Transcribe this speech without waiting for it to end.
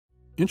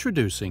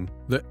Introducing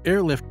the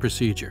AIRLIFT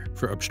procedure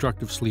for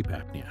obstructive sleep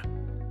apnea.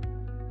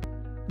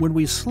 When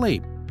we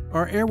sleep,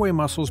 our airway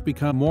muscles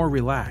become more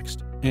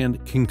relaxed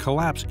and can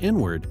collapse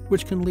inward,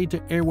 which can lead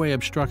to airway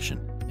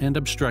obstruction and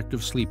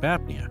obstructive sleep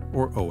apnea,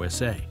 or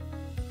OSA.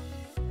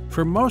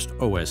 For most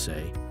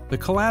OSA, the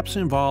collapse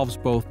involves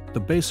both the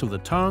base of the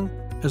tongue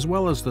as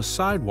well as the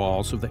side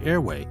walls of the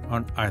airway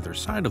on either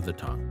side of the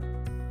tongue.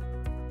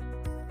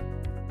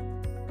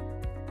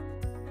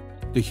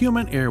 The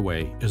human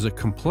airway is a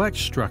complex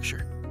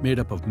structure made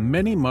up of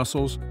many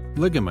muscles,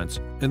 ligaments,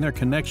 and their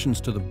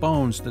connections to the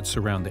bones that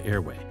surround the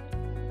airway.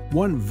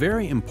 One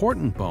very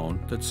important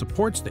bone that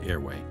supports the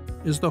airway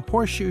is the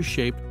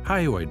horseshoe-shaped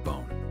hyoid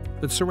bone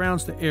that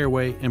surrounds the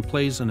airway and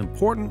plays an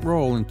important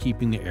role in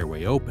keeping the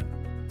airway open.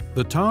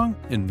 The tongue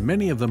and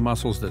many of the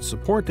muscles that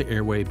support the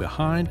airway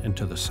behind and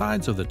to the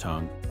sides of the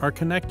tongue are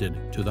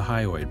connected to the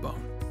hyoid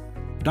bone.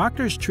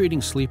 Doctors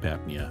treating sleep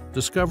apnea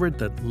discovered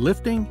that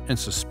lifting and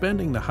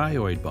suspending the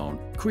hyoid bone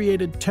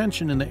created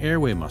tension in the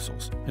airway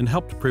muscles and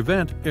helped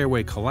prevent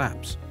airway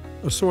collapse,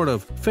 a sort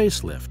of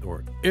facelift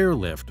or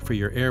airlift for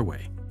your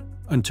airway.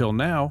 Until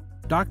now,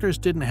 doctors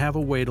didn't have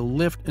a way to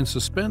lift and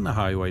suspend the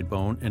hyoid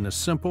bone in a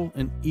simple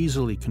and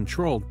easily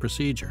controlled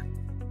procedure.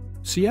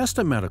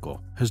 Siesta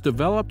Medical has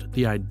developed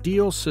the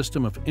ideal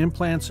system of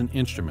implants and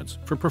instruments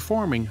for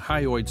performing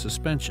hyoid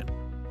suspension.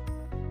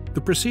 The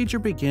procedure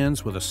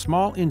begins with a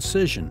small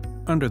incision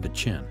under the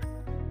chin.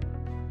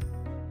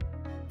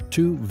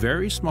 Two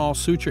very small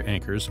suture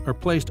anchors are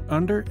placed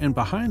under and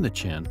behind the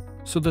chin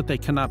so that they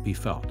cannot be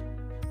felt.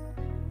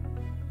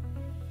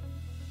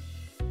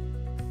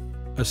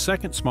 A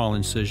second small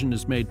incision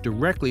is made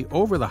directly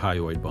over the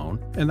hyoid bone,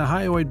 and the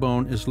hyoid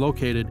bone is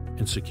located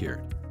and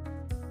secured.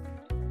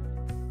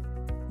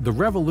 The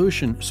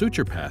Revolution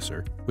suture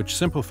passer, which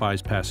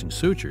simplifies passing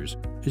sutures,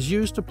 is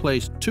used to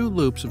place 2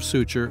 loops of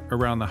suture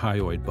around the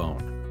hyoid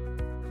bone.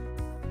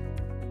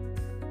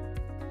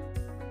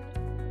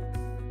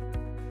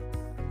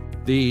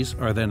 These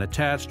are then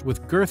attached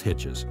with girth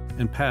hitches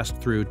and passed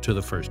through to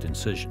the first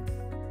incision.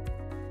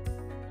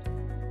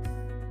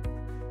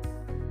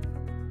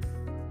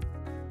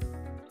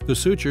 The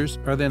sutures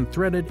are then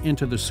threaded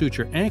into the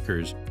suture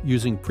anchors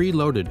using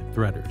preloaded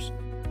threaders.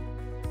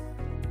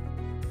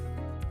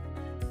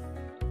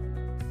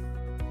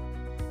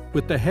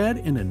 With the head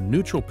in a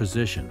neutral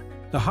position,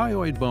 the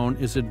hyoid bone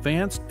is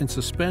advanced and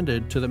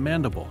suspended to the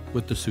mandible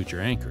with the suture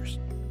anchors.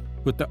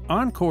 With the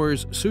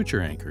Encore's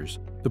suture anchors,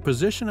 the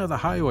position of the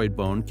hyoid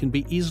bone can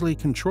be easily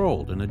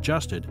controlled and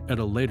adjusted at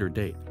a later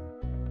date.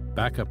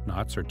 Backup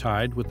knots are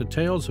tied with the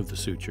tails of the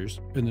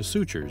sutures, and the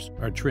sutures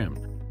are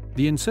trimmed.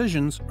 The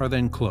incisions are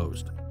then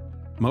closed.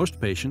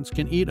 Most patients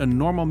can eat a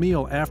normal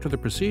meal after the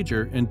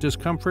procedure, and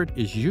discomfort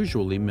is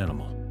usually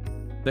minimal.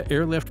 The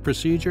AIRLIFT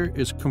procedure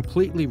is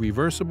completely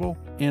reversible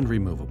and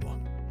removable.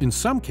 In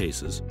some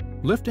cases,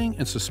 lifting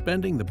and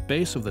suspending the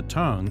base of the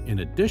tongue in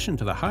addition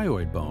to the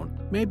hyoid bone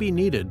may be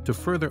needed to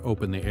further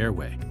open the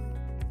airway.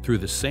 Through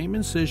the same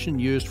incision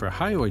used for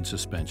hyoid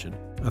suspension,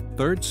 a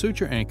third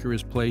suture anchor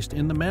is placed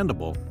in the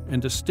mandible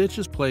and a stitch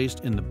is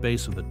placed in the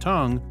base of the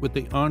tongue with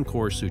the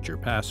Encore suture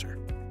passer.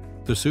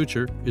 The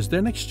suture is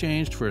then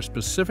exchanged for a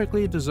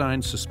specifically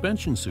designed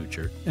suspension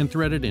suture and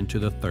threaded into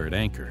the third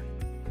anchor.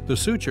 The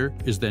suture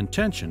is then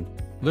tensioned,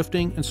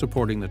 lifting and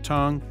supporting the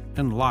tongue,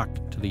 and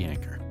locked to the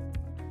anchor.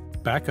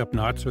 Backup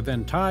knots are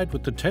then tied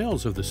with the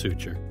tails of the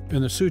suture,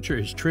 and the suture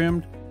is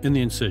trimmed and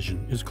the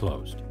incision is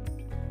closed.